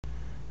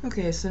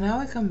Okay, so now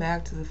we come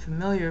back to the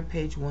familiar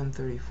page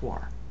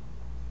 134.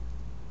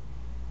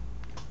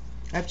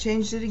 I've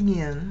changed it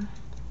again.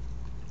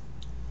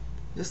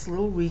 Just a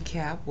little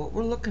recap. What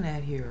we're looking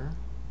at here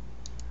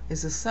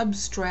is a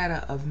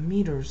substrata of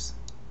meters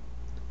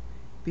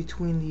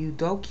between the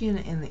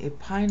Eudokian and the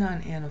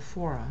Epeinon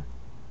Anaphora,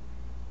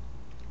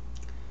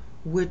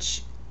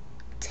 which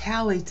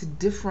tally to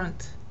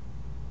different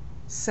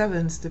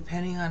sevens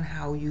depending on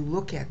how you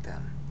look at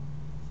them.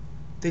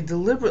 They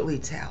deliberately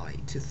tally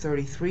to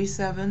 33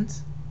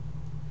 sevens,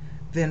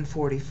 then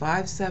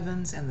 45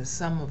 sevens, and the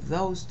sum of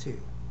those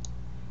two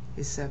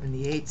is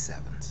 78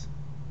 sevens.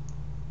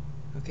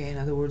 Okay, in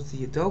other words, the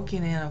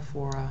Eudokian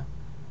Anaphora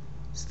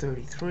is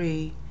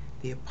 33,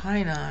 the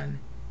Epeinon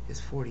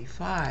is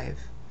 45,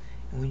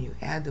 and when you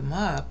add them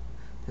up,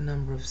 the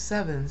number of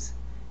sevens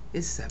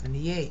is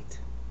 78.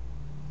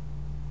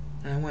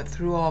 And I went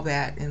through all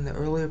that in the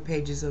earlier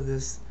pages of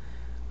this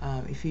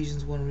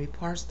Ephesians 1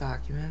 reparsed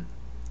document,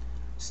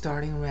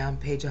 starting around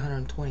page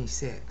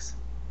 126.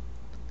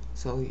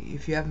 So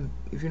if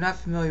you're not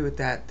familiar with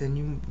that, then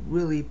you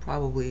really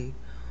probably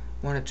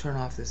want to turn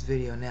off this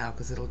video now,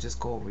 because it'll just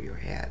go over your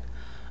head,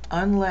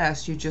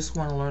 unless you just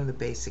want to learn the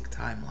basic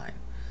timeline,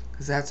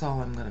 because that's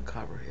all I'm going to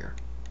cover here.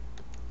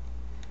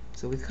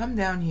 So we come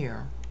down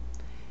here,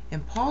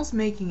 and Paul's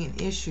making an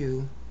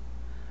issue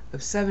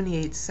of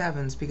 78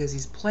 sevens because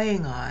he's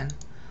playing on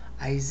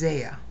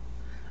Isaiah.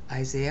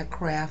 Isaiah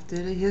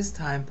crafted his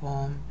time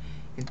poem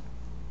in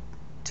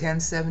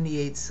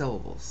 1078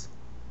 syllables,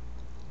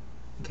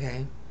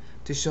 okay,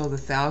 to show the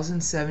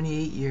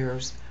 1078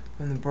 years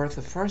from the birth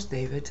of first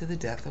David to the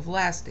death of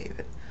last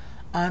David,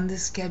 on the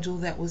schedule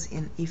that was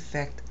in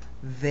effect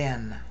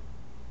then.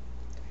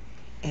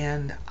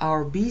 And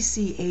our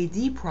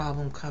BC AD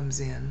problem comes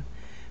in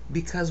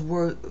because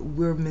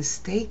we're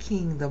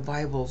mistaking the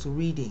Bible's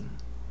reading,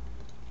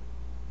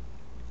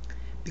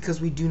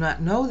 because we do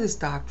not know this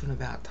doctrine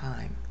about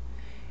time.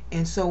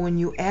 And so when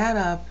you add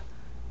up,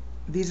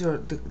 these are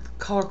the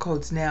color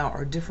codes now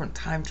are different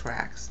time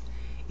tracks.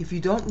 If you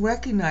don't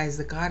recognize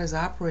that God is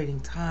operating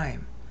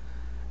time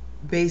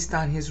based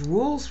on his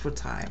rules for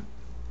time,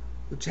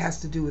 which has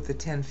to do with the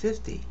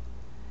 1050,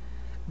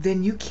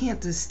 then you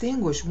can't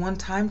distinguish one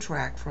time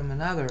track from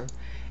another,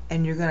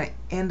 and you're going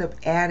to end up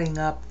adding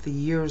up the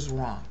years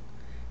wrong.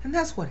 And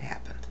that's what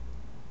happened.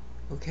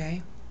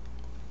 Okay?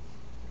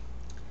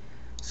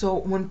 So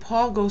when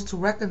Paul goes to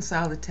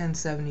reconcile the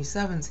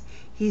 1077s,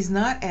 he's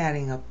not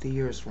adding up the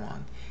years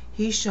wrong.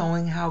 He's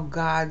showing how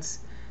God's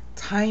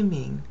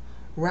timing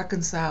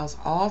reconciles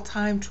all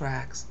time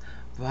tracks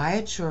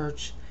via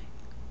church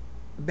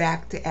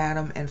back to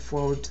Adam and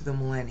forward to the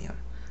millennium.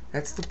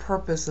 That's the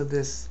purpose of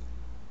this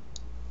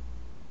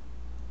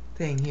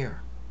thing here.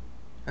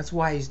 That's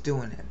why he's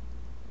doing it.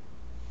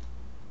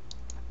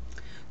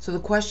 So the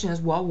question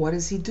is, well, what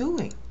is he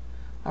doing?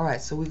 All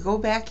right, so we go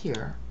back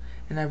here,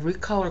 and I've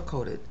recolor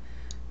coded.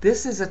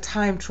 This is a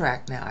time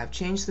track now. I've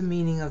changed the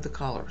meaning of the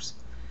colors.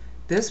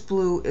 This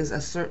blue is a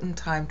certain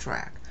time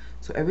track.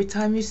 So every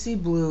time you see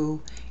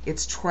blue,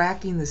 it's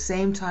tracking the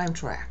same time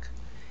track.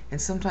 And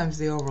sometimes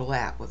they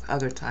overlap with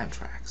other time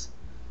tracks.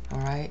 All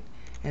right?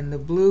 And the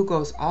blue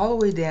goes all the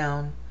way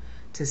down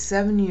to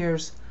 7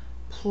 years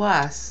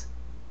plus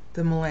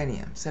the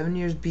millennium. 7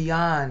 years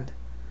beyond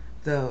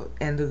the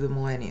end of the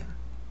millennium.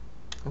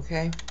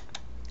 Okay?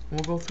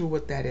 We'll go through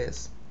what that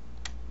is.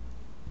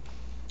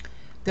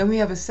 Then we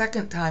have a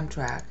second time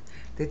track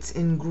that's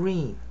in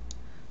green.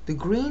 The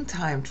green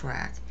time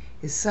track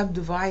is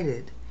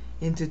subdivided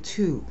into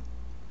two.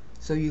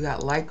 So you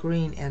got light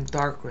green and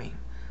dark green,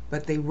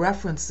 but they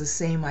reference the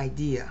same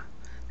idea.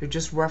 They're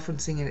just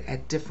referencing it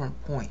at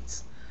different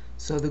points.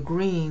 So the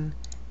green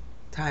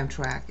time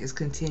track is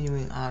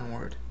continuing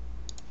onward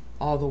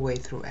all the way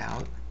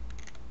throughout.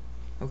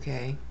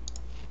 Okay?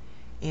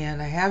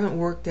 And I haven't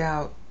worked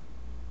out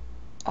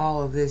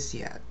all of this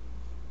yet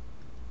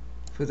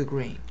for the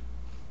green,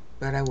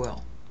 but I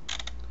will.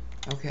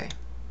 Okay.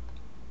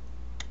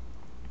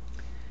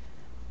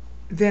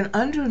 Then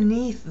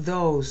underneath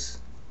those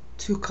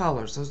two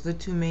colors, those are the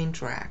two main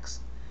tracks,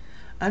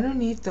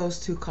 underneath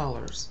those two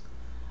colors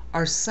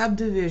are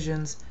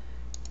subdivisions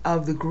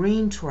of the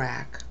green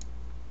track.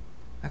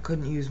 I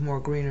couldn't use more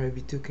green or it would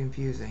be too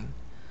confusing.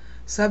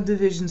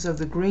 Subdivisions of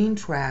the green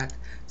track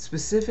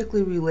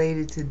specifically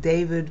related to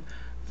David,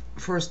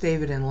 first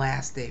David and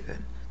last David,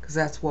 because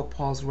that's what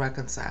Paul's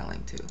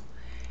reconciling to.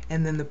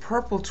 And then the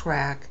purple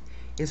track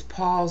is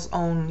Paul's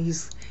own.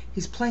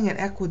 He's playing an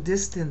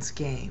equidistance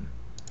game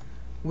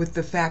with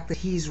the fact that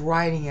he's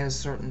writing at a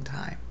certain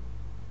time.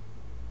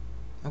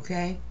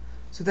 Okay?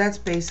 So that's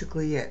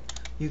basically it.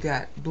 You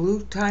got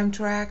blue time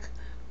track,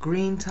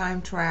 green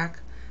time track,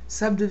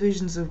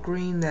 subdivisions of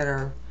green that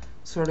are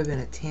sort of in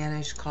a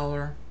tannish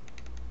color.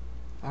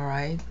 All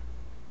right?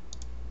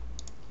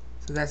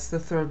 So that's the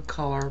third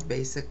color,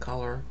 basic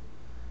color.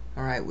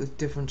 All right, with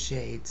different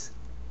shades.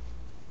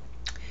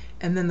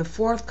 And then the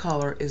fourth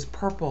color is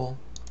purple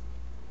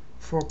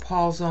for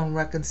Paul's own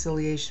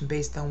reconciliation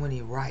based on when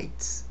he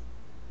writes.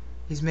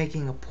 He's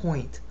making a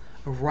point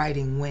of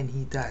writing when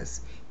he does.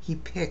 he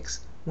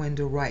picks when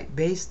to write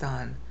based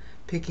on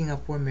picking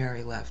up where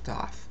Mary left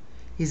off.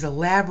 He's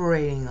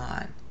elaborating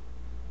on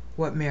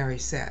what Mary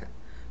said.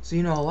 So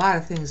you know a lot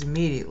of things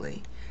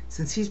immediately.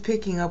 Since he's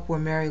picking up where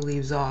Mary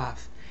leaves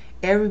off,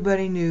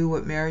 everybody knew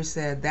what Mary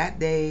said that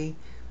day,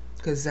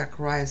 because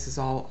Zacharias is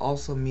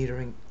also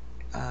metering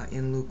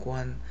in Luke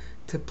 1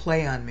 to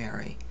play on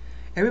Mary.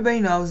 Everybody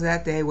knows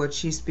that day what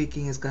she's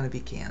speaking is going to be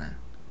canon.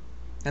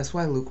 That's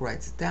why Luke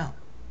writes it down.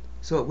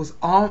 So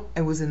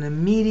it was an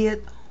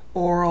immediate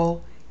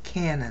oral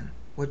canon,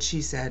 what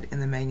she said in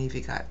the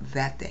Magnificat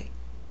that day.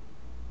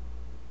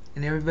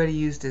 And everybody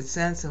used it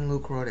since, and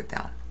Luke wrote it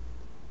down.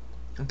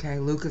 Okay,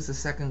 Luke is the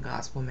second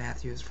gospel,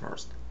 Matthew is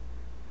first.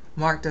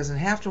 Mark doesn't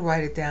have to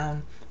write it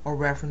down or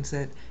reference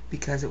it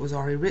because it was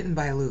already written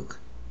by Luke.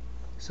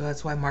 So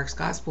that's why Mark's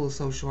gospel is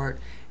so short.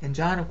 And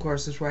John, of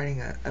course, is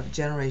writing a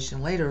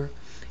generation later,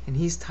 and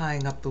he's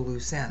tying up the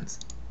loose ends.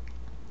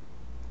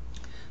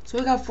 So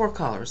we got 4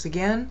 colors.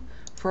 Again,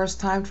 first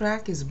time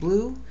track is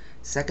blue,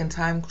 second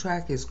time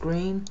track is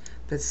green,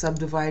 that's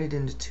subdivided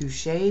into 2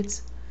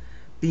 shades.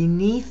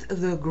 Beneath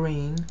the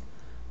green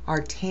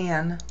are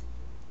tan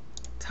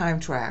time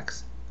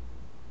tracks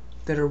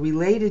that are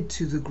related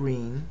to the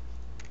green,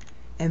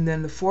 and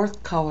then the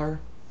 4th color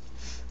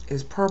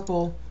is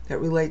purple that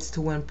relates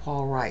to when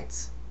Paul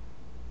writes.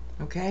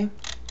 Okay?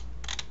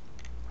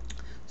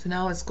 So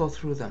now let's go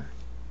through them.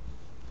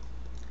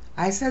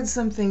 I said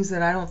some things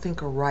that I don't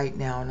think are right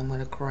now, and I'm going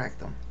to correct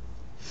them.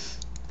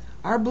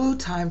 Our blue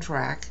time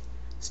track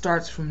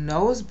starts from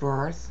Noah's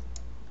birth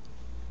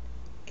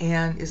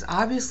and is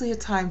obviously a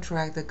time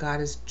track that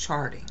God is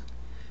charting,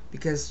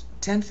 because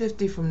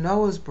 1050 from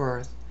Noah's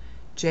birth,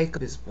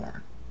 Jacob is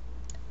born.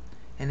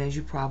 And as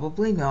you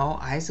probably know,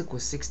 Isaac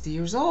was 60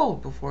 years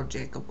old before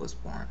Jacob was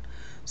born.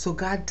 So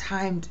God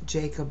timed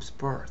Jacob's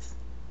birth.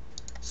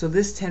 So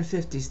this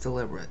 1050 is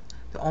deliberate.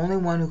 The only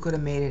one who could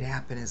have made it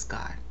happen is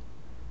God.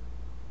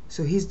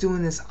 So he's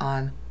doing this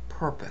on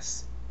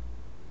purpose.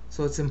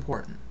 So it's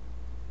important.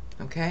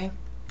 Okay?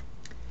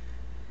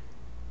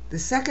 The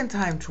second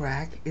time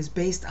track is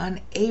based on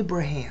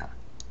Abraham.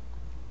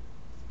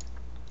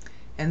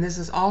 And this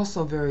is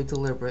also very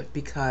deliberate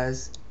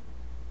because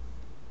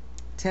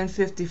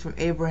 1050 from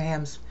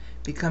Abraham's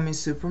becoming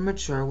super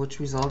mature, which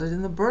resulted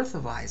in the birth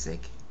of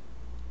Isaac.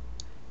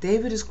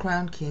 David is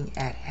crowned king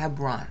at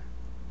Hebron.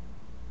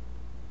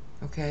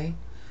 Okay?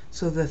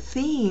 So the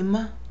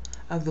theme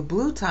of the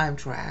blue time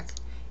track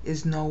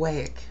is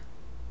Noahic.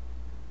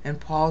 And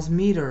Paul's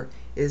meter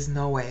is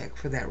Noahic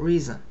for that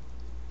reason.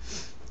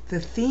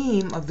 The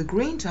theme of the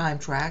green time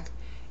track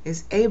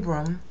is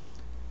Abram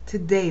to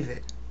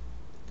David.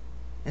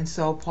 And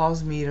so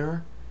Paul's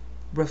meter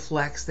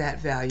reflects that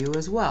value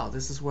as well.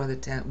 This is where the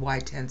why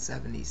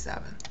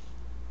 1077.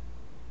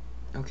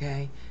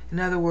 Okay? In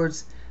other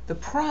words, the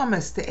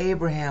promise to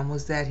Abraham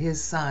was that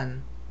his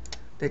son,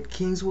 that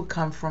kings would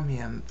come from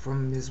him,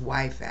 from his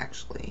wife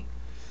actually,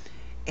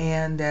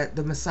 and that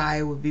the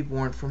Messiah would be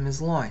born from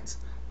his loins.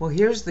 Well,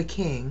 here's the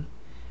king,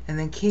 and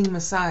then King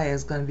Messiah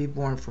is going to be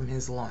born from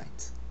his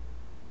loins.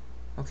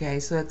 Okay,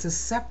 so it's a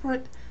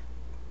separate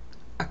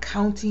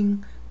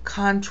accounting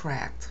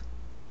contract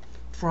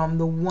from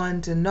the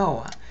one to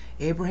Noah.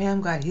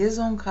 Abraham got his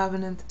own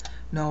covenant,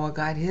 Noah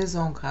got his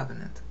own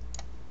covenant.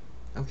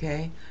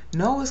 Okay,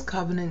 Noah's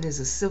covenant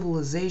is a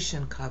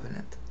civilization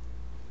covenant.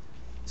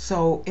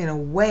 So in a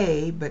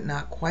way, but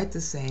not quite the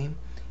same,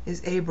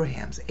 is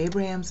Abraham's.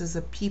 Abraham's is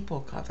a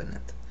people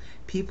covenant,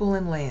 people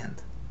and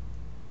land.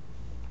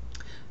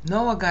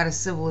 Noah got a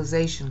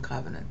civilization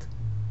covenant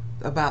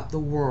about the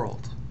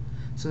world.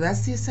 So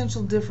that's the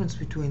essential difference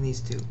between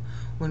these two.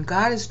 When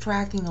God is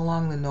tracking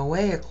along the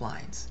Noahic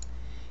lines,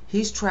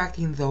 he's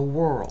tracking the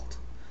world,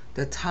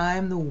 the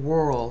time the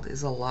world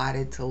is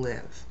allotted to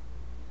live.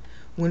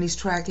 When he's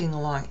tracking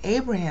along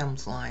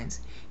Abraham's lines,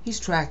 he's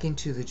tracking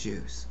to the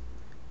Jews,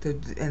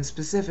 and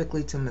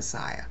specifically to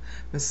Messiah.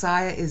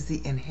 Messiah is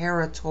the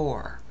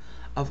inheritor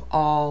of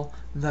all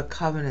the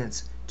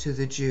covenants to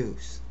the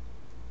Jews.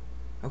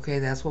 Okay,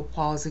 that's what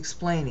Paul is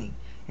explaining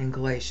in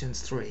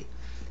Galatians 3.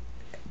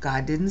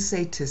 God didn't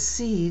say to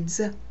seeds,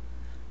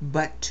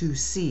 but to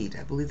seed.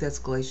 I believe that's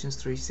Galatians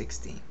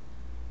 3:16.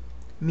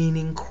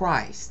 Meaning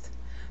Christ.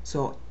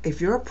 So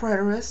if you're a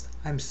preterist,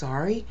 I'm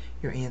sorry,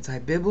 you're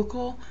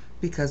anti-biblical,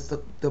 because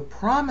the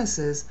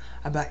promises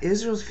about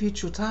Israel's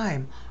future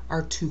time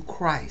are to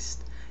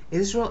Christ.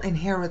 Israel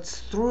inherits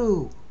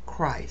through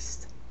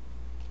Christ.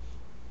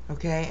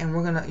 Okay, and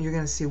you're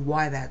gonna see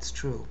why that's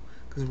true,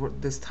 because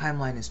this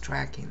timeline is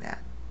tracking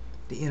that,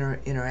 the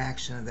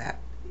interaction of that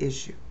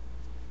issue.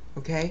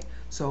 Okay,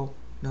 so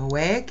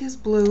Noahic is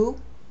blue,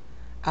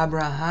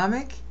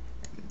 Abrahamic,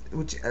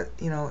 which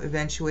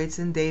eventuates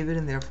in David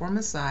and therefore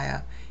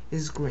Messiah,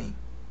 is green.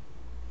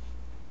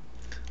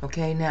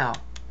 Okay, now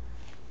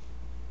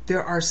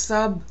there are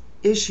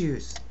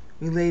sub-issues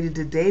related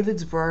to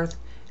David's birth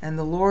and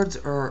the Lord's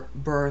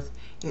birth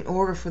in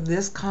order for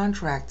this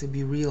contract to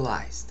be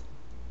realized.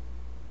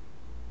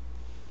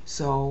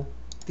 So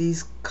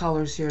these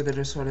colors here that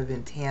are sort of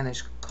in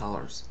tannish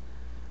colors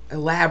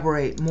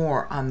elaborate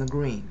more on the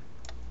green.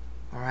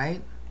 All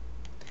right?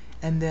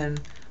 And then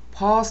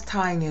Paul's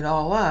tying it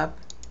all up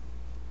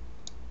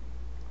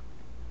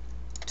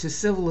to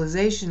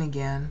civilization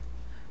again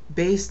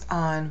based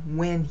on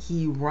when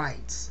he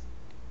writes.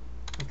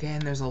 Okay,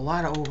 and there's a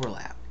lot of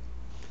overlap.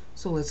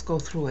 So let's go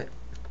through it.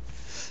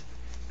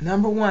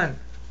 Number 1,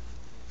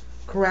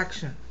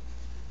 correction.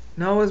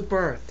 Noah's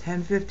birth,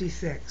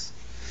 1056.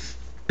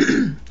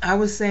 I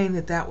was saying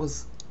that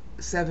was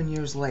 7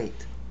 years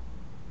late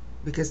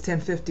because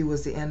 1050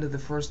 was the end of the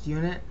first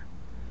unit,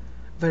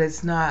 but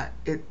it's not.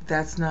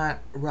 That's not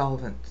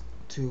relevant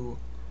to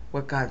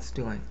what God's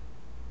doing.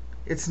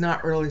 It's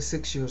not really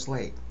 6 years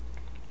late.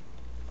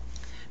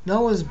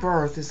 Noah's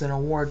birth is an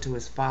award to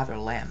his father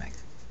Lamech.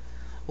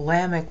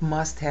 Lamech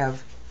must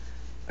have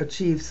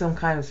achieved some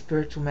kind of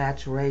spiritual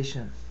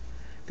maturation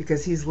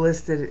because he's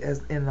listed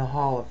as in the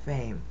Hall of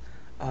Fame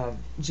of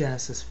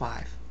Genesis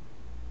 5.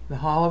 The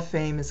Hall of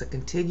Fame is a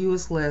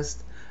contiguous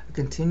list, a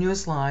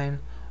continuous line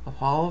of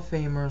Hall of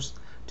Famers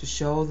to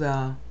show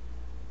the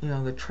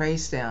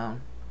trace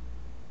down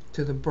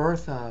to the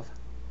birth of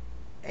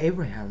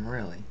Abraham,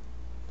 really.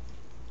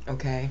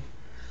 Okay?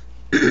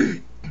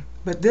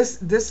 But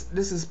this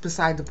is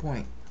beside the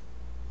point.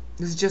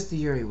 This is just the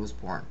year he was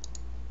born.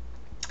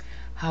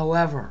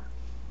 However,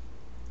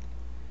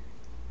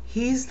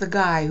 he's the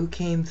guy who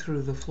came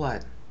through the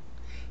flood.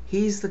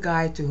 He's the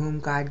guy to whom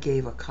God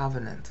gave a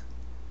covenant.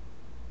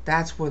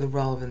 That's where the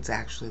relevance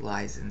actually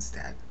lies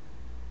instead.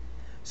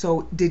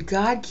 So, did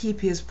God keep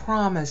his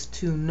promise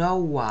to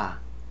Noah,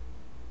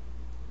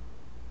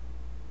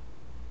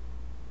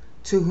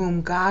 to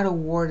whom God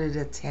awarded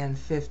a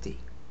 1050?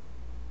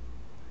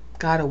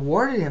 God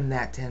awarded him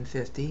that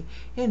 1050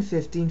 in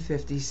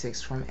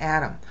 1556 from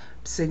Adam,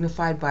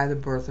 signified by the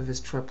birth of his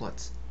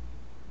triplets,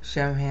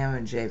 Shem, Ham,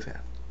 and Japheth.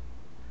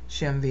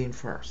 Shem being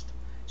first.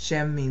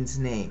 Shem means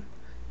name,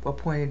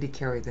 appointed to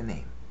carry the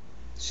name.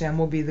 Shem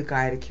will be the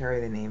guy to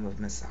carry the name of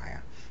Messiah.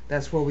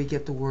 That's where we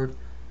get the word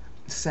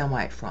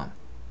Semite from.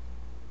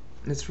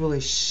 It's really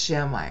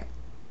Shemite.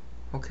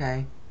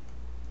 Okay?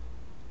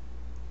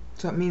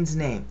 So it means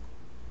name.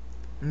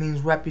 It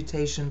means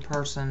reputation,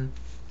 person.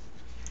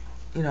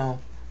 You know,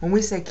 when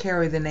we say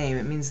carry the name,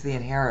 it means the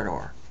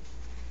inheritor.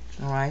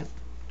 Alright?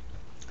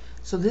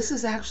 So this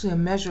is actually a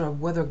measure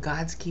of whether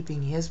God's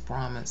keeping his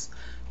promise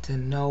to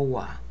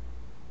Noah.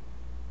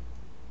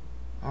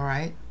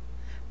 Alright?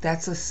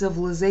 That's a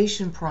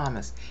civilization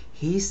promise.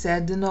 He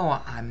said to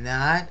Noah, I'm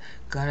not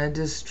going to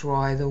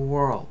destroy the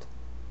world.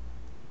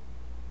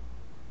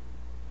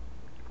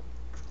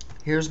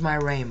 Here's my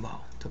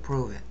rainbow to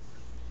prove it.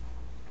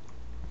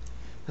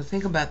 So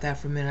think about that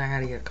for a minute. I got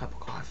to get a cup of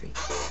coffee.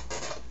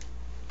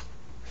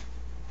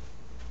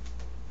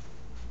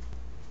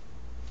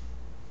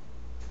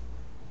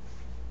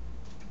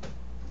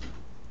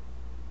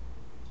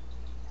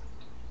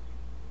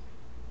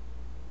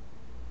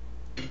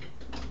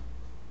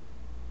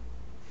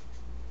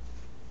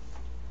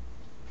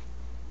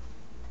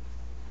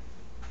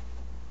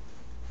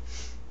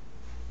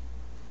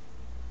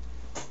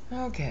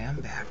 Okay, I'm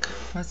back.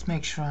 Let's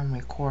make sure I'm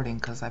recording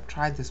because I've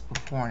tried this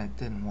before and it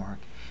didn't work.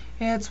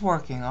 Yeah, it's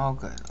working. Oh,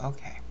 good.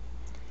 Okay.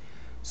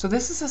 So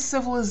this is a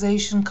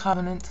civilization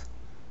covenant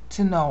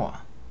to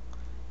Noah.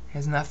 It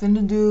has nothing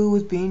to do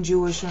with being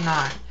Jewish or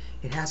not.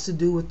 It has to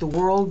do with the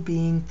world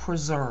being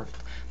preserved.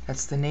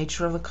 That's the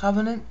nature of the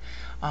covenant.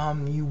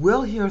 You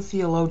will hear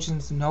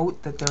theologians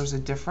note that there's a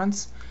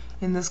difference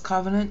in this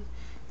covenant.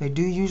 They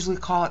do usually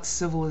call it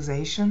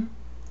civilization,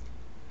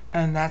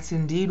 and that's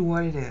indeed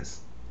what it is.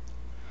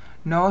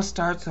 Noah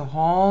starts a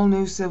whole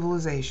new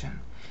civilization.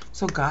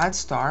 So God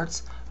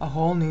starts a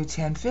whole new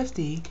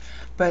 1050,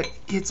 but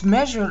it's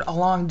measured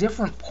along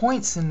different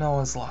points in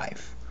Noah's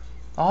life.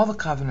 All the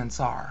covenants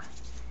are.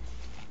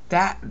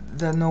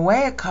 The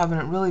Noahic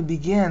covenant really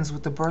begins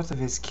with the birth of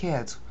his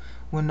kids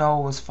when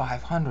Noah was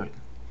 500.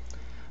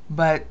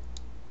 But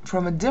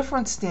from a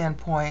different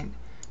standpoint,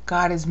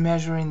 God is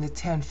measuring the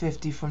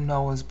 1050 from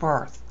Noah's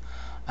birth.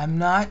 I'm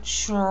not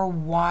sure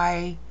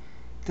why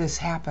this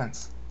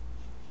happens.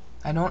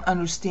 I don't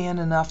understand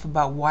enough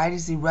about why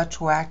does he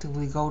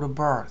retroactively go to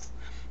birth,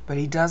 but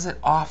he does it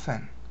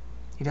often.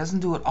 He doesn't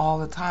do it all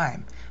the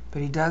time,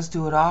 but he does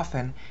do it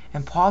often,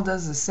 and Paul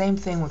does the same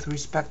thing with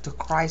respect to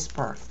Christ's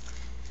birth.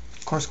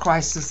 Of course,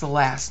 Christ is the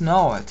last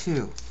Noah,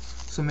 too,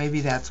 so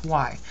maybe that's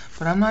why,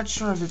 but I'm not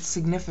sure of its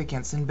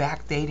significance in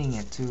backdating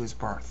it to his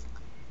birth.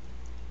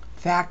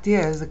 Fact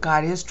is that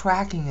God is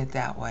tracking it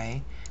that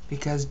way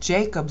because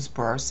Jacob's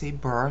birth, see,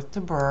 birth to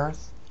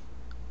birth,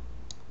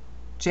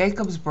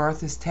 Jacob's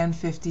birth is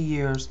 1050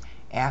 years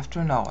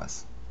after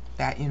Noah's.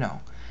 That you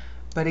know.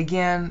 But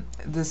again,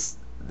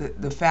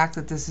 the fact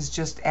that this is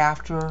just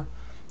after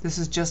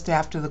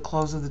the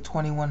close of the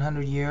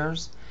 2100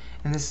 years,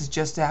 and this is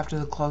just after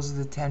the close of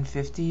the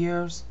 1050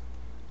 years,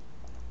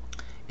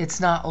 it's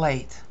not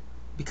late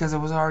because there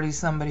was already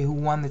somebody who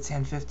won the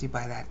 1050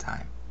 by that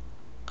time.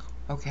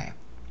 Okay.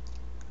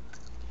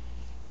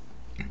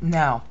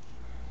 Now,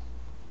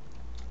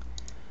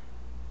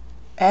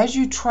 as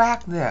you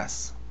track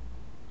this,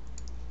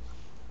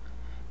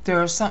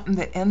 there is something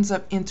that ends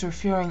up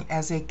interfering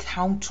as a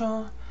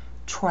counter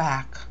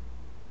track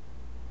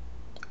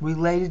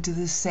related to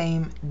the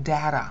same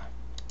data.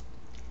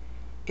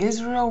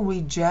 Israel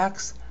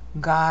rejects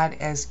God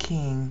as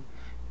king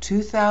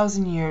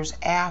 2,000 years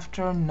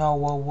after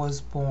Noah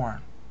was born.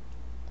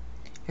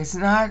 It's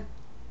not,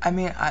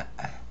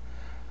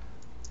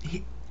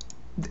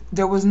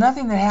 there was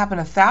nothing that happened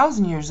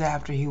 1,000 years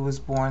after he was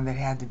born that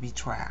had to be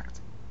tracked.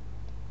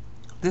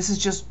 This is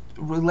just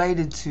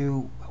related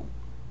to,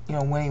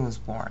 when he was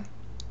born.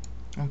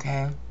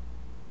 Okay?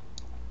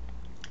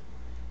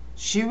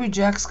 She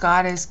rejects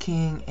God as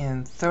king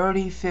in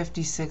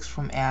 3056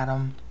 from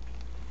Adam.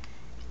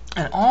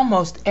 And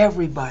almost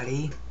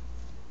everybody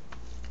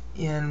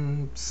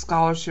in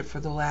scholarship for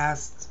the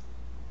last,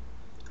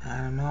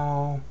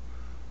 200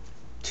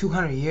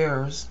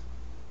 years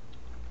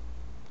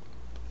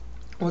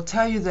will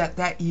tell you that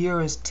that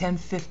year is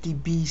 1050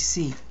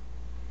 BC.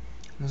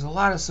 There's a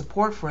lot of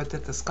support for it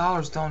that the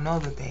scholars don't know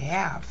that they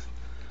have.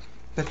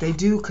 But they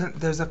do,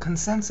 there's a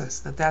consensus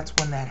that that's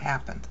when that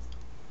happened.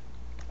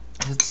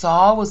 That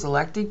Saul was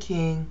elected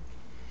king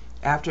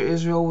after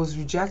Israel was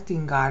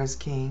rejecting God as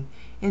king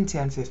in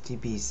 1050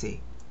 BC.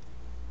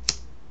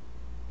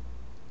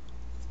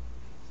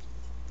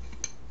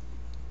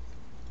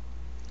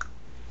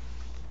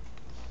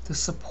 The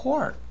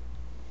support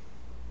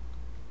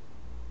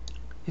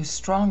is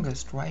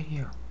strongest right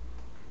here.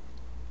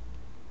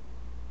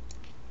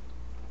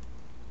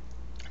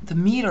 The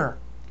meter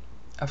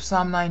of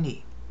Psalm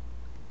 90,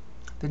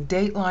 the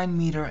dateline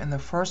meter in the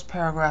first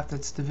paragraph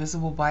that's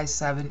divisible by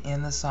 7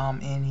 in the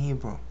Psalm in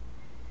Hebrew,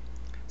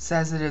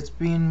 says that it's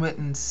being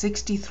written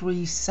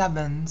 63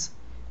 sevens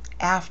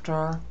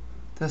after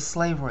the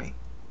slavery.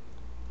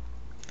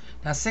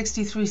 Now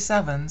 63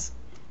 sevens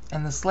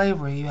and the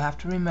slavery, you have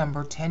to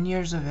remember 10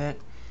 years of it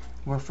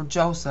were for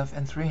Joseph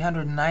and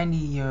 390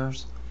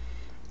 years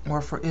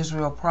were for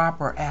Israel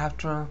proper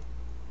after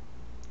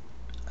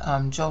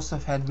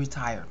Joseph had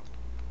retired.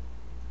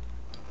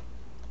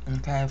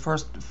 Okay,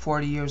 first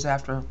 40 years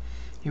after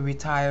he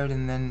retired,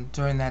 and then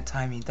during that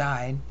time he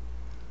died.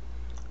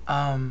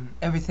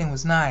 Everything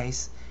was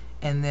nice,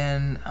 and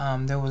then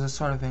there was a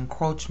sort of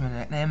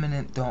encroachment,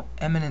 an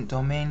eminent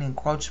domain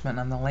encroachment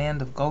on the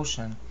land of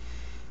Goshen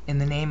in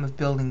the name of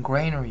building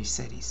granary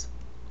cities.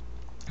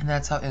 And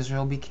that's how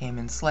Israel became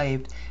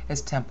enslaved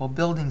as temple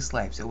building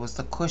slaves. It was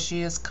the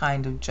cushiest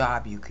kind of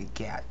job you could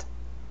get.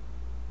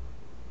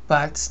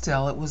 But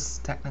still, it was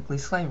technically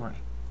slavery.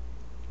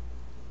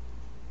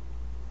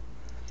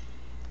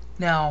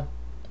 Now,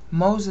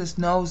 Moses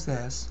knows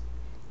this.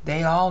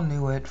 They all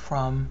knew it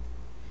from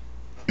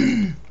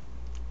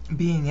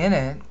being in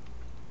it.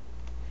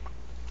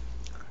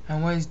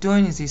 And what he's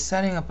doing is he's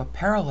setting up a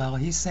parallel.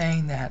 He's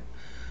saying that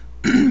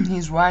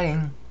he's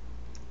writing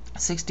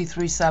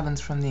 63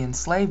 sevens from the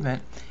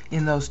enslavement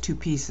in those two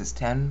pieces,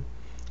 10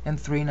 and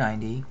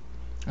 390,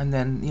 and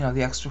then,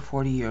 the extra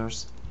 40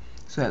 years.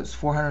 So that was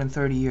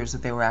 430 years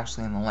that they were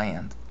actually in the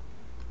land,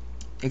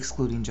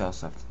 excluding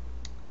Joseph.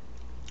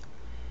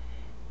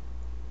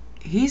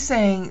 He's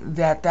saying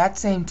that that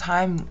same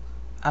time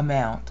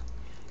amount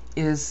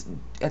is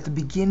at the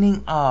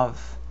beginning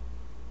of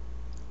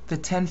the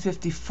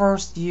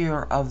 1051st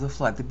year of the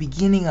flood, the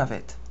beginning of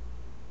it.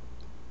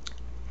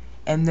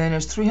 And then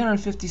there's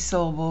 350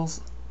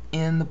 syllables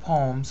in the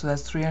poem, so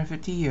that's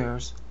 350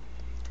 years,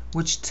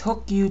 which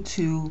took you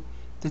to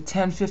the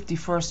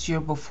 1051st year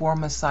before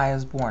Messiah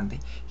is born.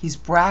 He's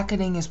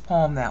bracketing his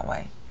poem that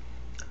way.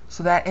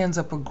 So that ends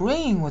up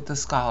agreeing with the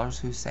scholars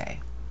who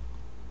say,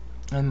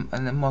 and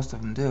then most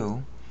of them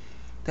do,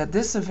 that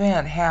this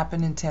event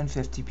happened in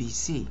 1050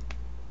 BC.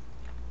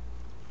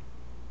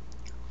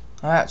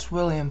 Now that's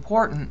really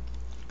important,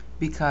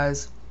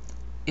 because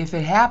if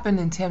it happened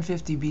in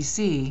 1050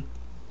 BC,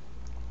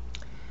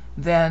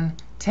 then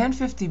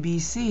 1050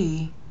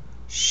 BC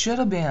should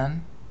have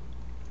been,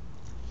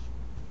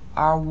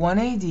 our 1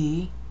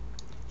 AD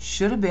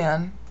should have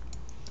been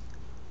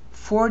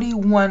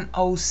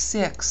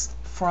 4106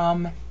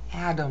 from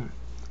Adam.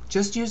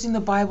 Just using the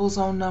Bible's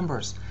own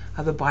numbers.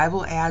 How the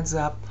Bible adds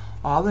up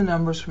all the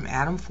numbers from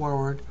Adam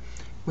forward.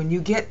 When you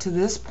get to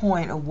this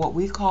point of what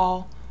we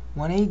call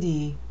 1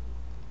 AD,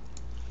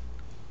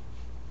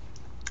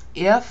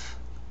 if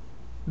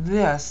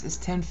this is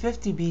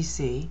 1050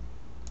 BC,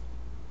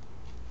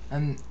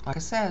 and like I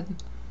said,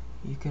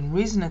 you can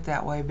reason it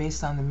that way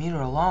based on the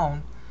meter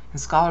alone,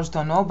 and scholars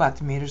don't know about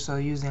the meter, so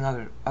they're using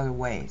other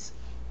ways.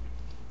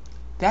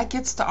 That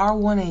gets to our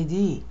 1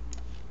 AD.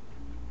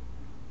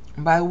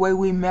 And by the way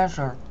we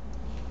measure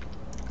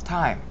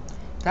time,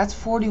 that's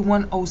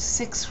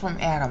 4106 from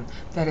Adam.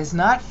 That is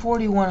not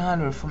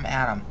 4100 from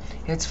Adam.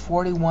 It's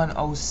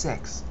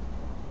 4106.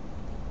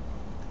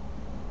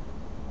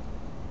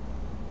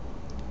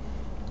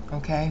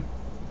 Okay?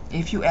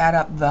 If you add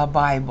up the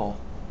Bible,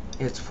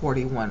 it's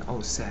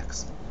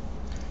 4106.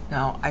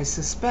 Now, I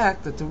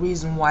suspect that the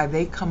reason why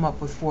they come up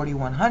with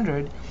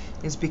 4100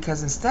 is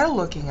because instead of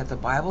looking at the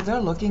Bible, they're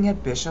looking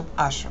at Bishop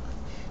Ussher.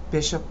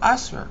 Bishop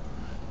Ussher,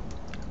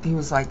 he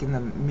was like in the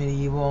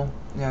medieval,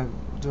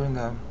 during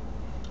the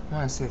I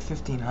want to say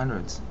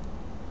 1500s.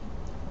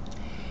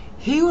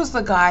 He was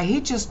the guy, he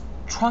just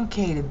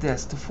truncated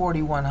this to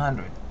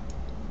 4100.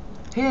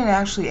 He didn't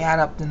actually add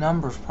up the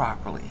numbers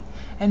properly,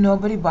 and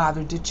nobody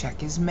bothered to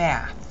check his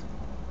math.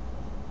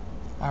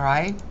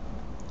 Alright?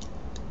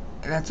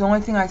 That's the only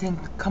thing I can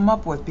come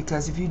up with,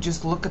 because if you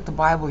just look at the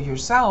Bible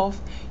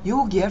yourself, you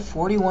will get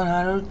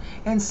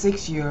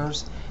 4106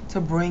 years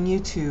to bring you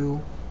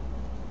to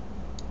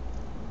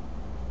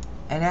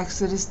an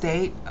Exodus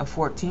date of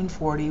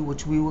 1440,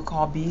 which we would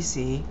call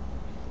BC,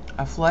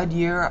 a flood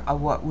year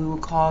of what we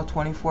would call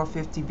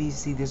 2450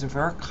 BC. These are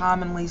very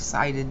commonly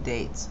cited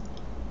dates.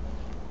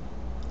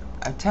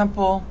 A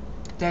temple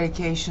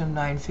dedication of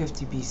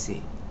 950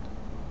 BC.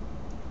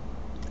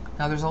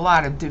 Now there's a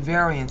lot of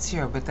variance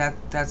here, but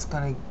that's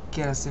going to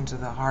get us into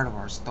the heart of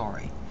our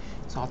story.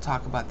 So I'll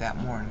talk about that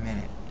more in a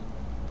minute.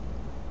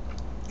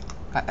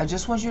 I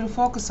just want you to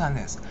focus on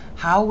this.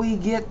 How we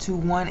get to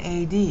 1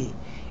 AD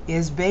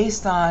is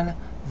based on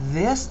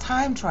this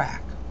time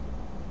track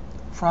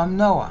from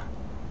Noah,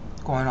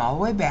 going all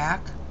the way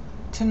back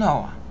to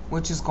Noah,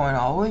 which is going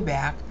all the way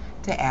back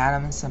to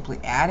Adam, and simply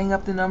adding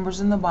up the numbers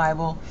in the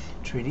Bible,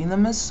 treating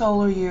them as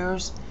solar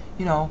years,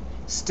 you know,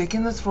 stick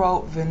in the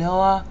throat,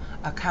 vanilla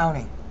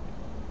accounting.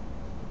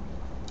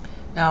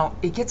 Now,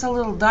 it gets a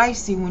little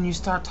dicey when you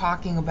start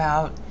talking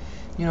about,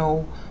 you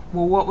know,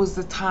 well, what was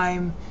the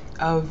time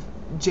of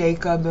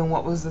Jacob and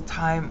what was the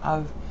time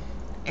of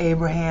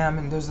Abraham,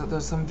 and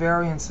there's some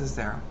variances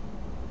there.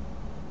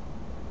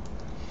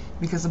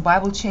 Because the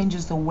Bible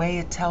changes the way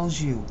it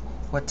tells you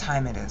what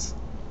time it is.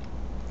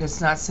 It's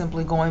not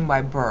simply going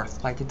by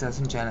birth like it does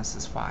in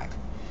Genesis 5.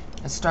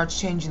 It starts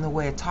changing the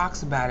way it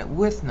talks about it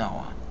with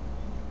Noah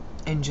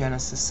in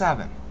Genesis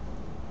 7.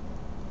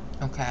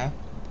 Okay?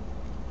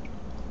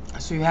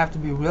 So you have to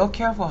be real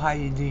careful how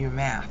you do your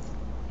math.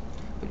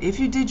 But if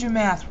you did your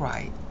math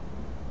right,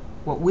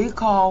 what we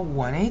call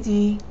 1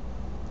 AD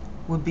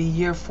would be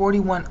year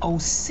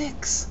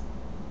 4106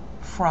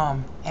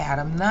 from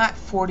Adam, not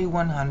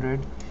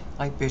 4100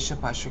 like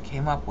Bishop Ussher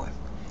came up with.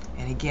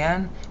 And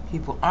again,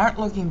 people aren't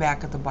looking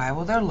back at the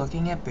Bible, they're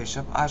looking at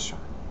Bishop Ussher.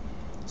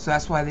 So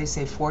that's why they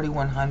say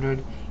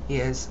 4100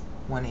 is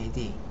 1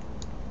 AD.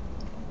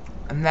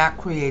 And that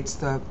creates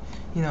the,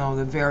 you know,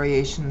 the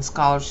variation in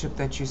scholarship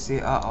that you see.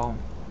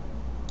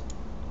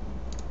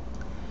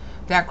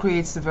 That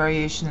creates the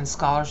variation in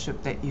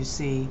scholarship that you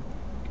see,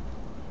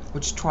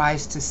 which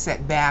tries to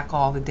set back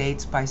all the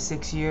dates by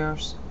 6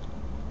 years.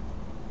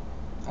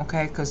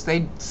 Okay, because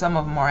some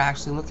of them are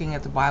actually looking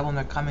at the Bible and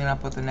they're coming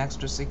up with an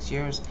extra 6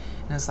 years,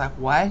 and it's like,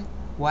 what?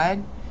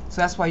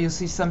 So that's why you'll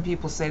see some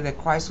people say that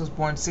Christ was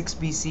born 6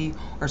 BC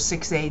or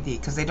 6 AD,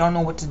 because they don't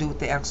know what to do with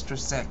the extra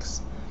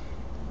 6.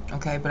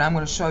 Okay, but I'm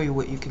going to show you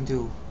what you can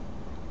do,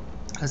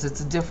 because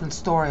it's a different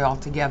story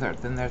altogether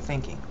than they're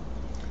thinking.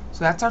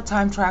 So that's our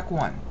time track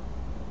 1.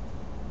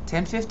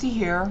 1050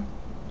 here,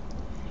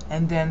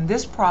 and then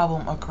this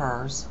problem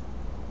occurs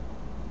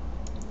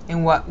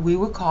in what we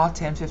would call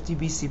 1050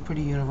 BC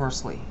pretty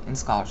universally in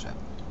scholarship.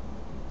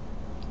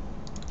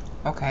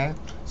 Okay,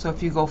 so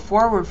if you go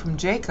forward from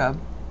Jacob,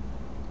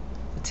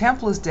 the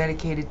temple is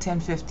dedicated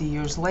 1050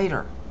 years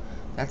later.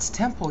 That's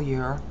temple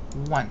year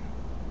 1.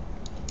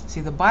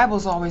 See, the Bible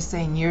is always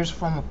saying years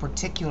from a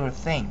particular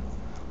thing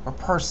or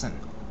person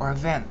or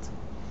event.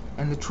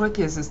 And the trick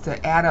is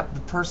to add up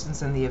the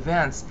persons and the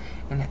events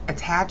and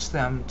attach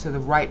them to the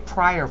right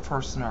prior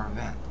person or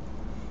event.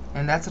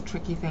 And that's a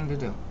tricky thing to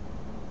do.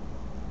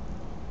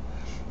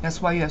 That's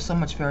why you have so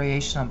much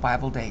variation on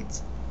Bible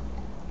dates.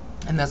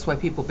 And that's why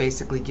people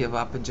basically give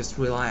up and just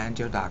rely on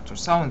dear Dr.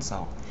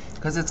 So-and-so.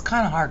 Because it's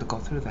kind of hard to go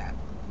through that.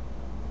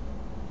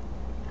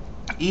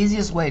 The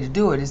easiest way to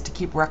do it is to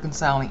keep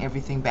reconciling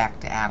everything back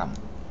to Adam.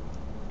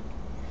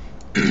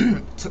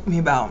 It took me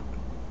about,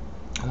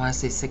 I want to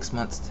say 6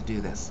 months to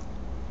do this.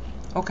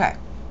 Okay,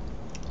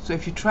 so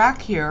if you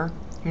track here,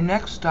 your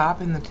next stop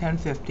in the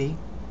 1050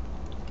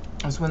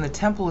 is when the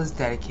temple is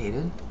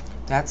dedicated.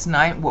 That's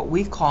what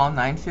we call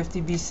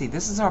 950 BC.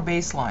 This is our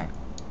baseline.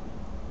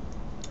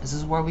 This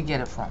is where we get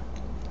it from.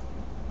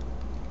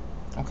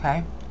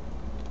 Okay?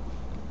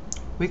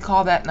 We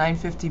call that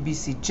 950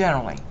 BC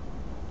generally.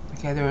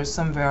 Okay, there is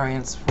some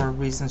variance for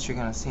reasons you're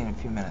going to see in a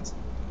few minutes.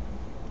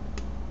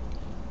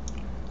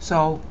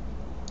 So,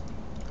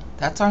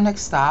 that's our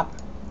next stop.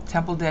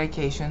 Temple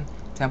dedication.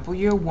 Temple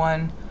year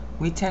 1,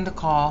 we tend to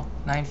call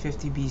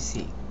 950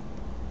 BC.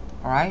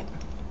 Alright?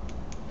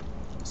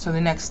 So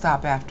the next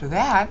stop after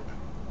that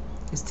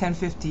is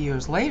 1050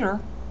 years later.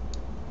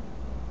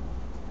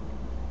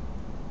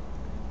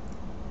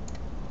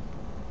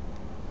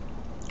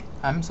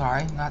 I'm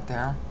sorry, not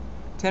there.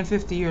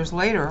 1050 years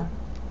later,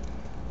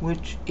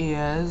 which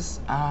is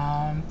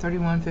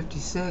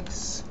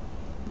 3156,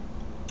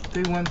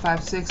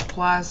 3156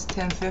 plus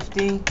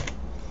 1050.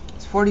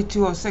 It's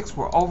 4206.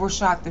 We're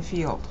overshot the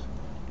field.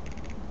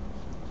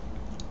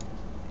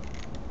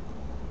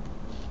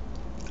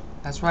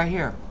 That's right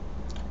here.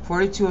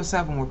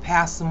 4207. We're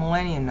past the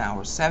millennium now.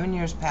 We're 7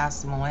 years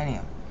past the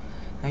millennium.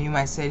 Now you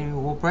might say to me,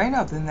 well,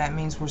 Brenda, then that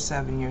means we're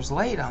 7 years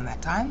late on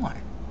that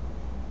timeline.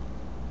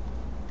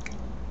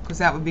 because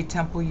that would be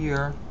temple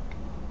year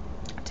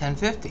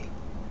 1050.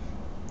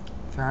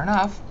 Fair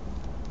enough.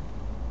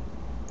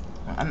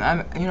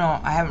 I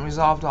haven't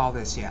resolved all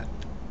this yet.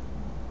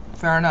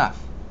 Fair enough.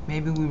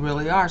 Maybe we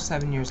really are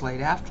 7 years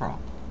late after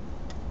all.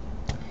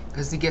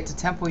 Because to get to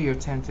temple year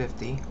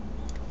 1050,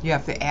 you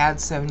have to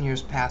add 7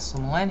 years past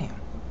the millennium.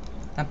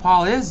 And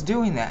Paul is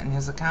doing that in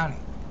his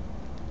accounting.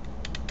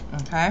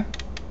 Okay?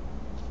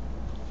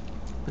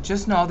 But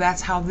just know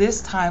that's how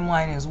this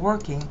timeline is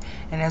working.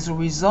 And as a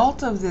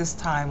result of this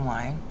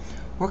timeline,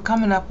 we're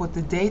coming up with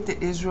the date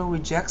that Israel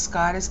rejects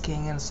God as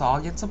king and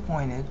Saul gets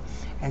appointed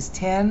as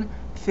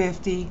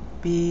 1050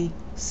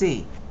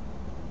 BC.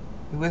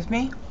 You with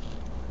me?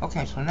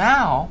 Okay, so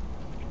now,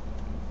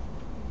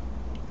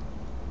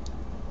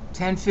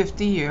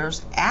 1050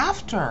 years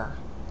after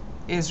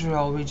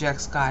Israel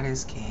rejects God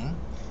as king,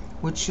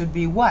 which should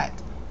be what?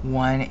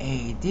 1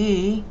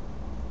 AD.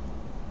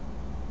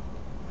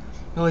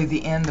 Really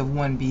the end of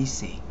 1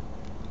 BC.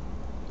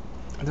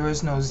 There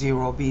is no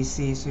 0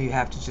 BC, so you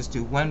have to just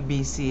do 1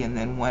 BC and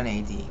then 1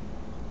 AD.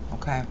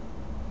 Okay?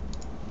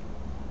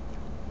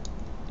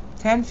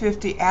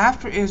 1050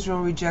 after Israel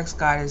rejects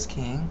God as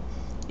king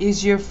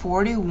is year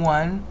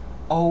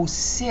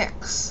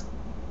 4106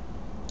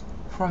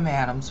 from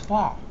Adam's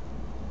fall.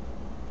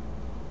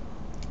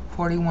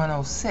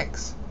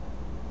 4106.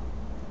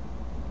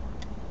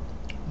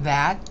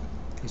 That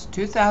is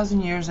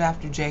 2,000 years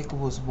after Jacob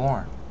was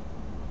born.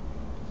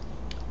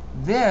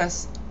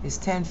 This is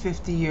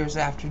 1050 years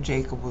after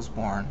Jacob was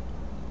born.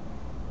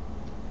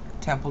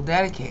 Temple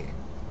dedicated.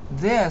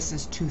 This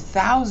is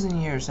 2,000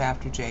 years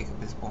after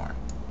Jacob is born.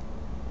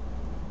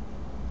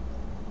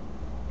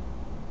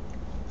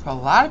 So a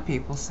lot of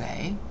people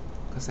say,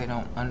 because they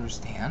don't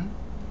understand,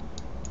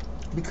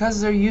 because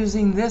they're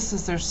using this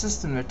as their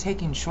system, they're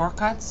taking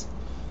shortcuts,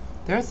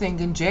 they're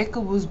thinking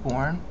Jacob was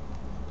born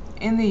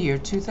in the year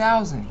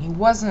 2000. He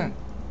wasn't.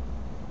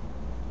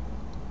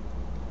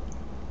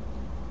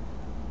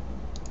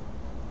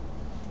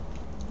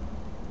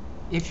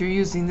 If you're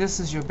using this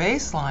as your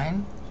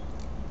baseline,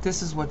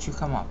 this is what you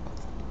come up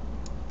with.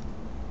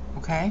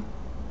 Okay?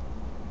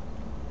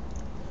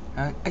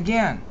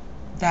 Again,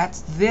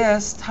 that's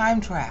this time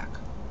track.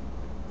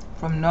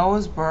 From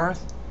Noah's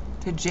birth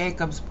to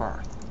Jacob's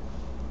birth.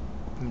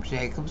 From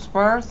Jacob's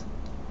birth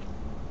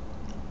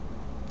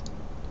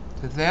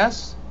to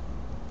this.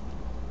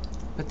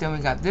 But then we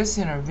got this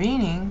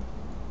intervening.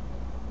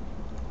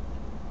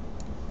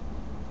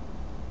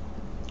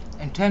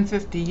 And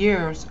 1050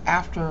 years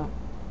after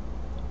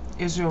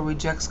Israel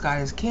rejects God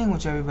as king,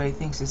 which everybody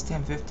thinks is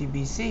 1050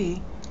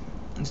 BC,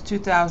 is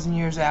 2,000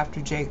 years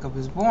after Jacob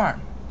is born.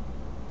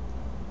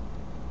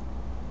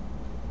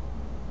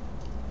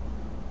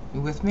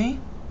 You with me?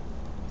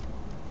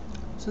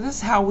 So this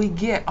is how we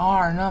get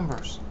our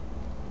numbers.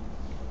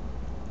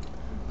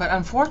 But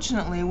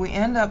unfortunately, we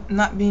end up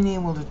not being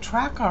able to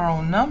track our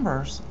own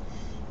numbers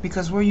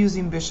because we're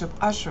using Bishop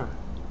Ussher,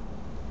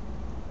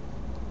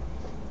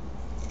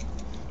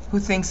 who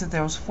thinks that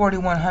there was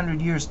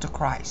 4,100 years to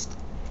Christ.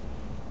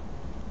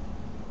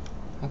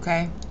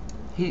 Okay?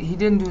 He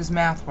didn't do his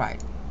math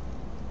right.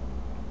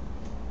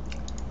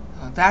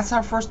 So that's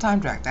our first time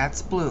track.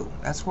 That's blue.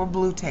 That's where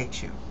blue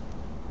takes you.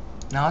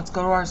 Now let's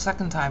go to our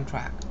second time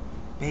track,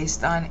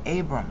 based on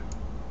Abram.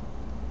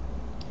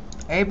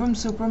 Abram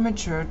super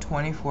matured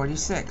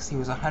 2046. He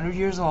was 100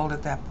 years old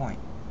at that point.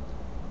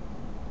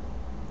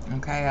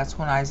 Okay, that's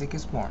when Isaac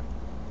is born.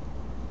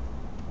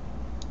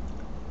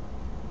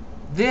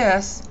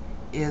 This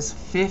is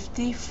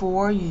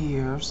 54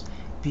 years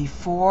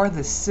before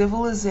the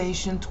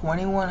civilization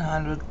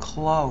 2100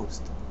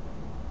 closed.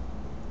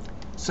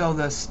 So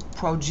the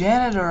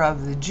progenitor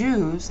of the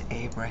Jews,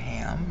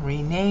 Abraham,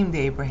 renamed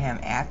Abraham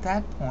at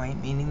that point,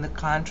 meaning the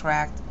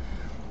contract,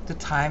 the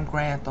time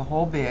grant, the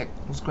whole bit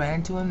was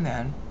granted to him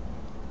then.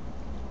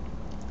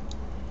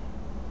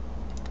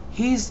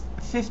 He's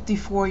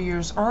 54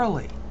 years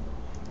early.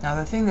 Now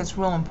the thing that's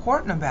real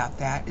important about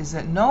that is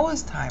that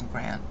Noah's time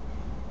grant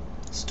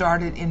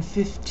started in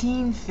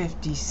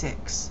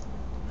 1556.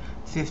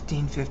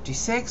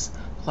 1556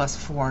 plus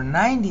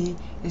 490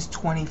 is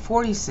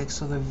 2046.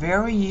 So the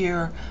very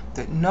year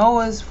that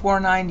Noah's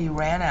 490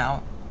 ran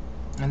out,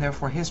 and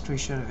therefore history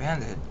should have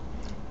ended,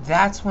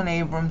 that's when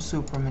Abram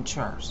super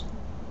matures.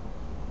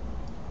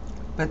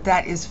 But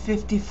that is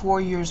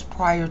 54 years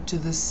prior to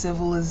the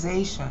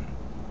civilization.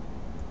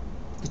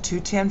 The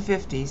two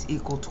 1050s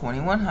equal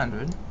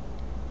 2100.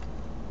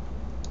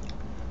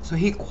 So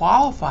he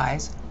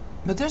qualifies,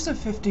 but there's a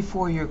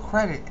 54-year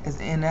credit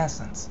in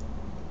essence.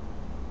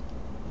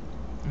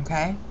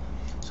 Okay?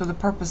 So the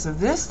purpose of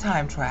this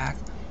time track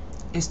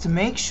is to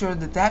make sure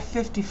that that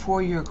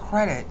 54-year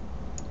credit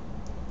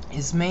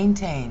is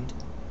maintained,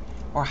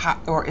 or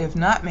if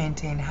not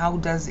maintained, how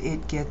does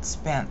it get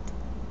spent?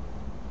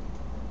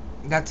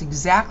 That's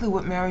exactly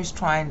what Mary's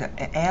trying to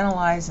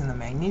analyze in the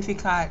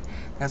Magnificat.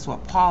 That's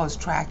what Paul is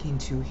tracking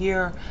to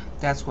here.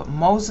 That's what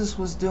Moses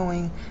was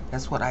doing.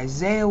 That's what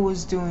Isaiah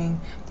was doing.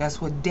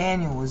 That's what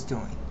Daniel was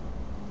doing.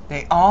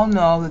 They all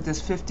know that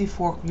this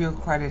 54-year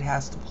credit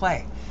has to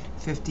play.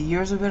 50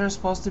 years of it are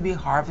supposed to be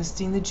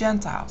harvesting the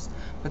Gentiles,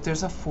 but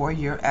there's a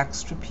 4-year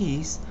extra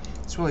piece.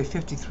 It's really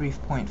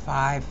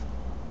 53.5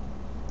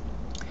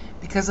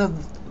 because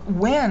of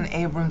when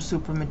Abram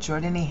super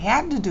matured, and he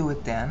had to do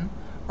it then,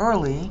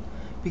 early,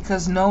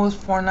 because Noah's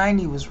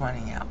 490 was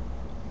running out.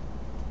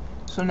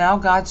 So now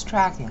God's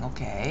tracking,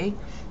 okay,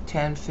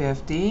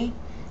 1050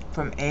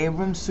 from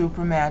Abram's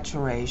super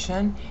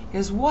maturation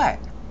is what?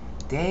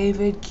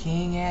 David,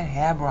 king at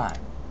Hebron.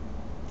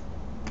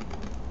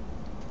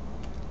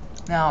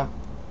 Now,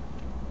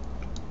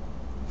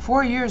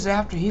 4 years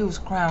after he was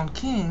crowned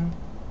king,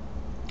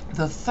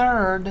 the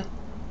third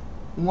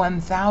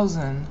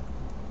 1000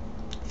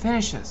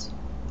 finishes.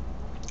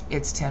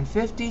 It's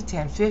 1050,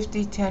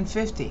 1050,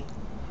 1050.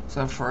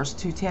 So the first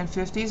two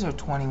 1050s are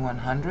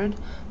 2100.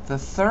 The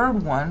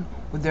third one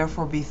would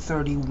therefore be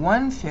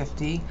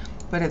 3150,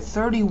 but at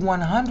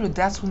 3100,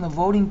 that's when the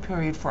voting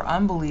period for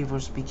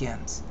unbelievers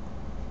begins.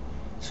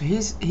 So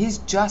he's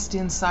just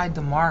inside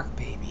the mark,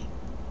 baby.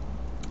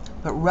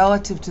 But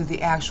relative to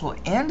the actual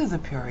end of the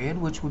period,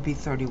 which would be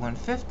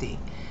 3150,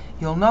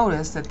 you'll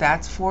notice that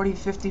that's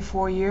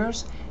 54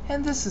 years,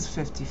 and this is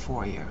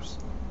 54 years.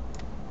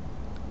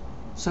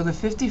 So the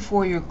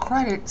 54-year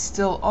credit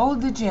still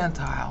owed the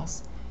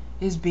Gentiles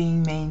is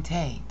being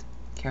maintained,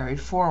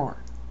 carried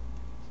forward.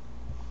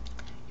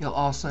 You'll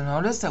also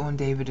notice that when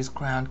David is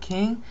crowned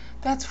king,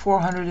 that's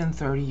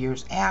 430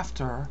 years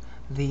after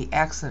the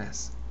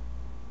Exodus.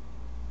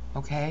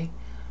 Okay?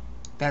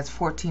 That's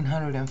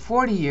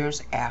 1440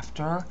 years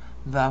after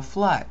the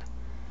flood.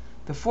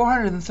 The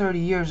 430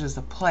 years is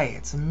a play,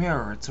 it's a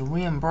mirror, it's a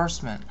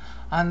reimbursement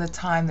on the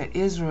time that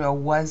Israel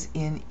was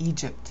in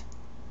Egypt.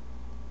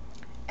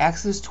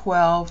 Exodus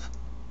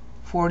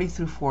 12:40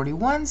 through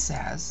 41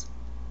 says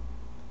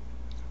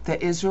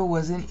that Israel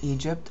was in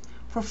Egypt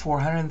for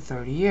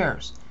 430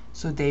 years.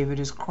 So David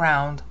is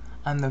crowned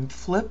on the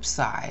flip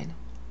side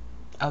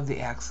of the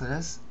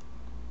Exodus,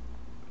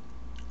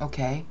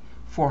 okay,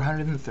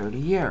 430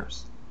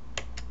 years.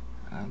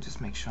 I'll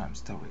just make sure I'm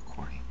still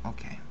recording.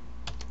 Okay.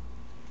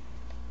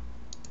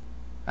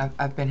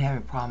 I've been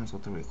having problems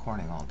with the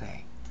recording all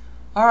day.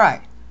 All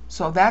right,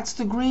 so that's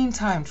the green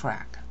time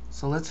track.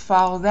 So let's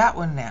follow that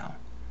one now.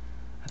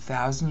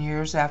 1,000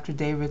 years after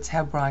David's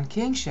Hebron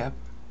kingship,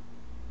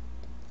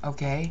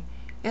 okay,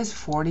 is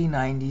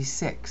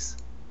 4096.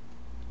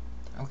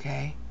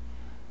 Okay?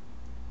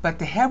 But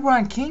the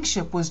Hebron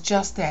kingship was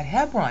just at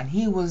Hebron.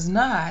 He was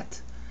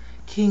not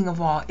king of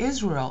all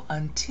Israel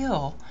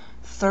until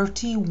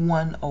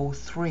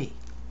 3103.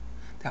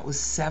 That was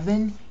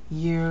 7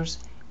 years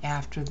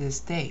after this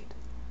date.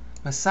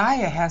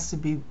 Messiah has to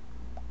be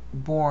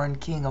born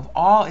king of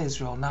all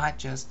Israel, not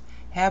just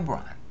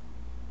Hebron.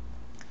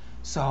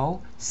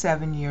 So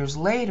 7 years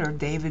later,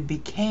 David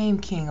became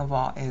king of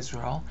all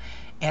Israel,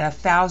 and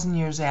 1,000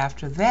 years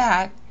after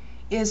that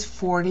is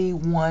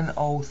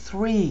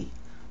 4103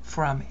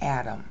 from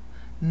Adam,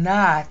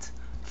 not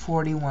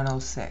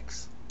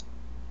 4106.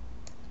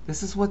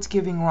 This is what's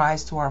giving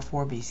rise to our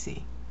 4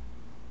 BC.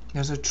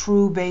 There's a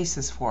true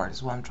basis for it,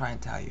 is what I'm trying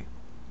to tell you.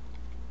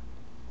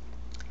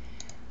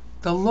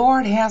 The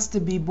Lord has to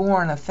be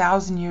born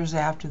 1,000 years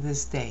after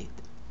this date,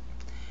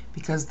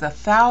 because the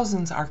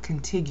thousands are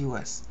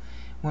contiguous.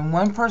 When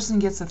one person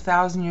gets a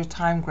 1,000-year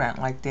time grant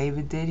like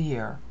David did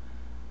here,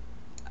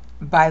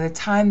 by the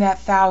time that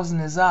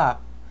 1,000 is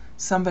up,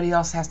 somebody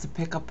else has to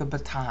pick up the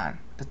baton,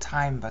 the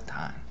time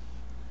baton.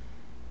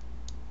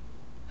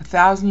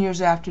 1,000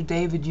 years after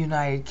David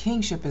united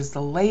kingship is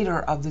the later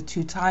of the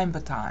 2 time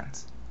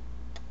batons.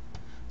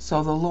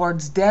 So the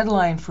Lord's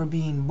deadline for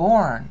being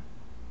born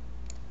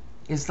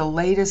is the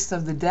latest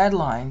of the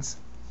deadlines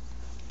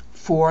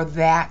for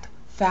that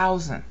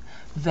 1,000.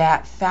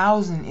 That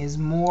 1,000 is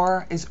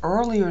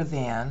earlier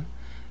than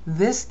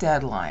this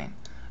deadline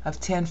of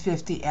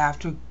 1050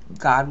 after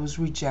God was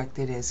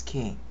rejected as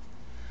king.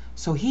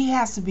 So he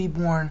has to be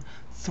born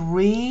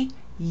 3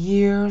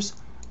 years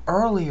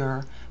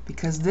earlier,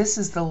 because this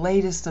is the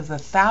latest of the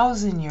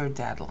 1,000-year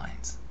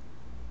deadlines.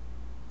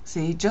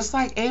 See, just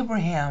like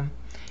Abraham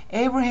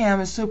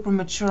is super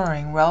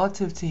maturing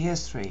relative to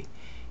history.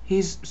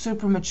 He's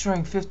super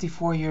maturing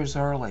 54 years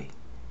early.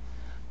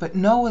 But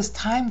Noah's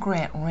time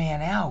grant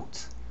ran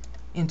out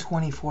in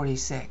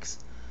 2046.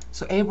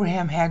 So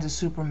Abraham had to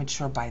super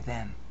mature by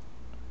then.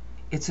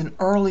 It's an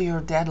earlier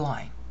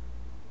deadline.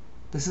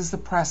 This is the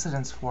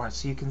precedence for it,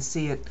 so you can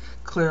see it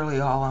clearly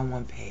all on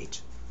one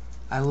page.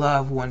 I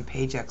love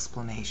one-page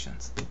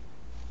explanations.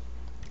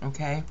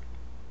 Okay?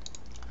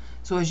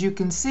 So as you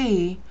can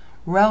see,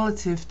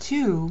 relative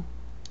to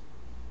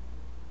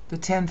the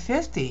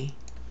 1050,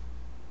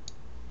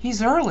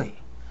 he's early.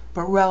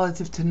 But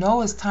relative to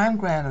Noah's time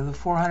grant of the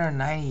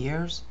 490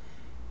 years,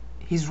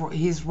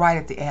 he's right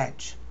at the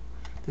edge.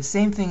 The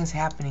same thing is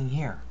happening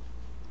here.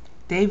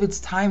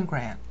 David's time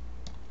grant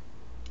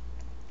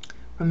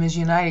from his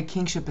united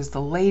kingship is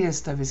the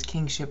latest of his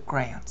kingship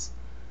grants.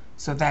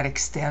 So that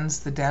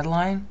extends the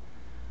deadline.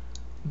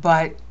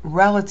 But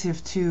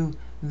relative to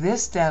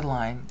this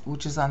deadline,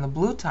 which is on the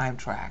blue time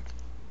track,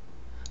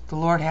 the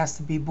Lord has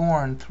to be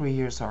born 3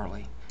 years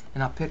early.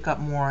 And I'll pick up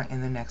more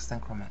in the next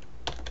increment.